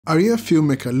Are you a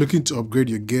filmmaker looking to upgrade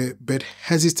your gear but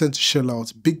hesitant to shell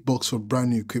out big bucks for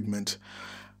brand new equipment?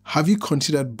 Have you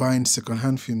considered buying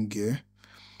second-hand film gear?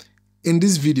 In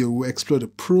this video, we'll explore the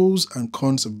pros and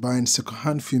cons of buying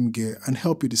second-hand film gear and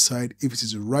help you decide if it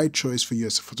is the right choice for you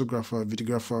as a photographer,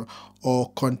 videographer,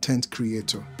 or content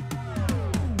creator.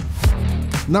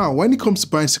 Now, when it comes to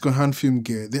buying second-hand film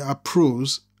gear, there are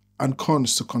pros and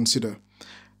cons to consider.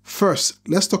 First,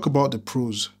 let's talk about the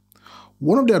pros.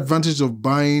 One of the advantages of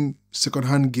buying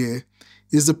second-hand gear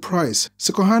is the price.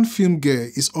 Second-hand film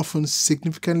gear is often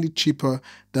significantly cheaper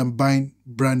than buying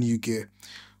brand new gear,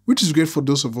 which is great for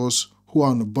those of us who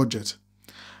are on a budget.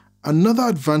 Another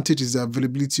advantage is the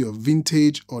availability of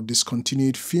vintage or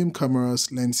discontinued film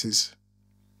cameras lenses.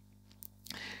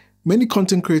 Many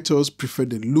content creators prefer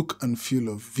the look and feel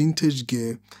of vintage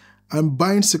gear, and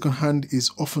buying second-hand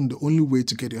is often the only way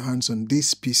to get your hands on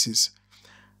these pieces.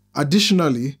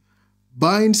 Additionally,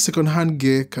 buying second-hand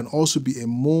gear can also be a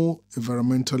more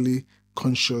environmentally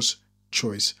conscious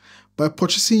choice. By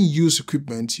purchasing used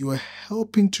equipment, you are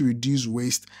helping to reduce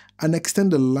waste and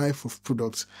extend the life of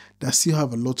products that still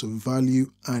have a lot of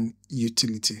value and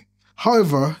utility.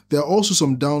 However, there are also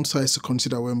some downsides to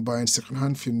consider when buying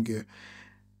second-hand film gear.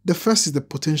 The first is the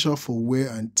potential for wear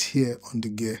and tear on the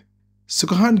gear.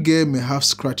 Second-hand gear may have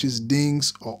scratches,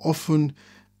 dings, or often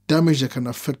damage that can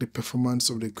affect the performance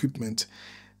of the equipment.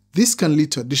 This can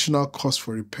lead to additional costs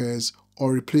for repairs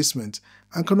or replacement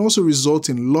and can also result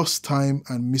in lost time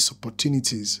and missed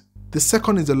opportunities. The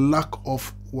second is the lack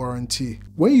of warranty.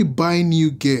 When you buy new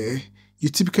gear, you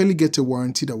typically get a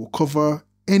warranty that will cover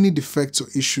any defects or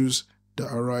issues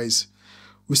that arise.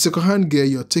 With second-hand gear,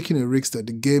 you're taking a risk that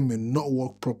the gear may not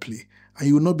work properly and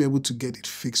you will not be able to get it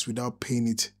fixed without paying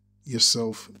it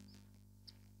yourself.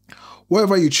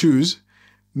 Whatever you choose,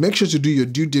 make sure to do your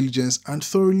due diligence and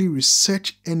thoroughly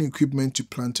research any equipment you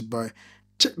plan to buy.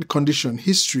 Check the condition,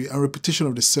 history, and reputation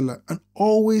of the seller, and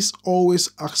always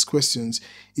ask questions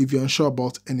if you're unsure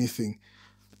about anything.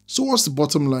 So what's the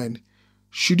bottom line?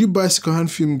 Should you buy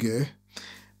second-hand film gear?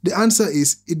 The answer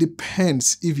is it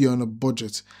depends if you're on a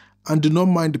budget, and do not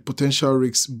mind the potential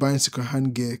risks. Buying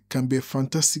second-hand gear can be a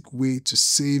fantastic way to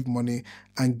save money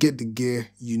and get the gear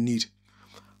you need.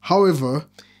 However,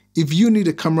 if you need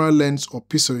a camera lens or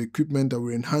piece of equipment that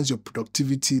will enhance your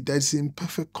productivity that is in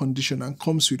perfect condition and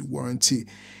comes with warranty,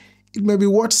 it may be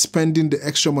worth spending the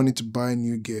extra money to buy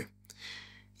new gear.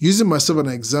 Using myself as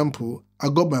an example, I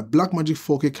got my Blackmagic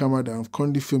 4K camera that I'm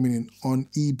currently filming in on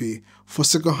eBay. For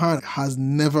second-hand, has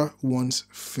never once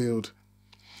failed.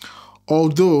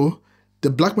 Although the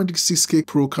Blackmagic 6K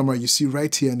Pro camera you see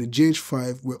right here and the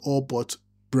GH5 were all bought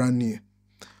brand new.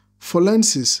 For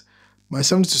lenses, my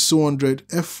 70-200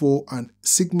 f4 and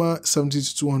Sigma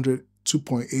 70-200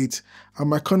 2.8 and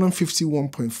my Canon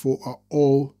 50-1.4 are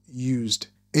all used.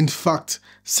 In fact,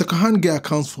 second-hand gear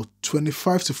accounts for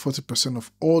 25 to 40% of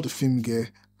all the film gear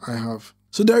I have.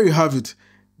 So there you have it,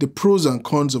 the pros and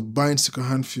cons of buying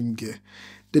second-hand film gear.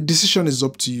 The decision is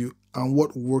up to you and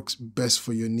what works best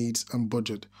for your needs and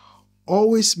budget.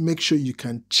 Always make sure you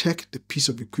can check the piece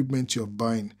of equipment you're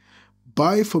buying.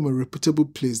 Buy from a reputable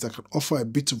place that can offer a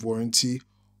bit of warranty,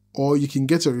 or you can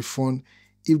get a refund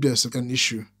if there's an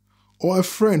issue, or a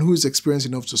friend who is experienced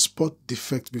enough to spot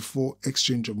defects before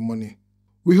exchange of money.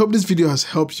 We hope this video has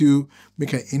helped you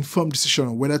make an informed decision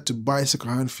on whether to buy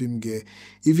second-hand film gear.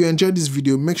 If you enjoyed this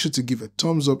video, make sure to give a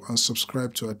thumbs up and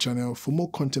subscribe to our channel for more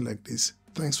content like this.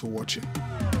 Thanks for watching.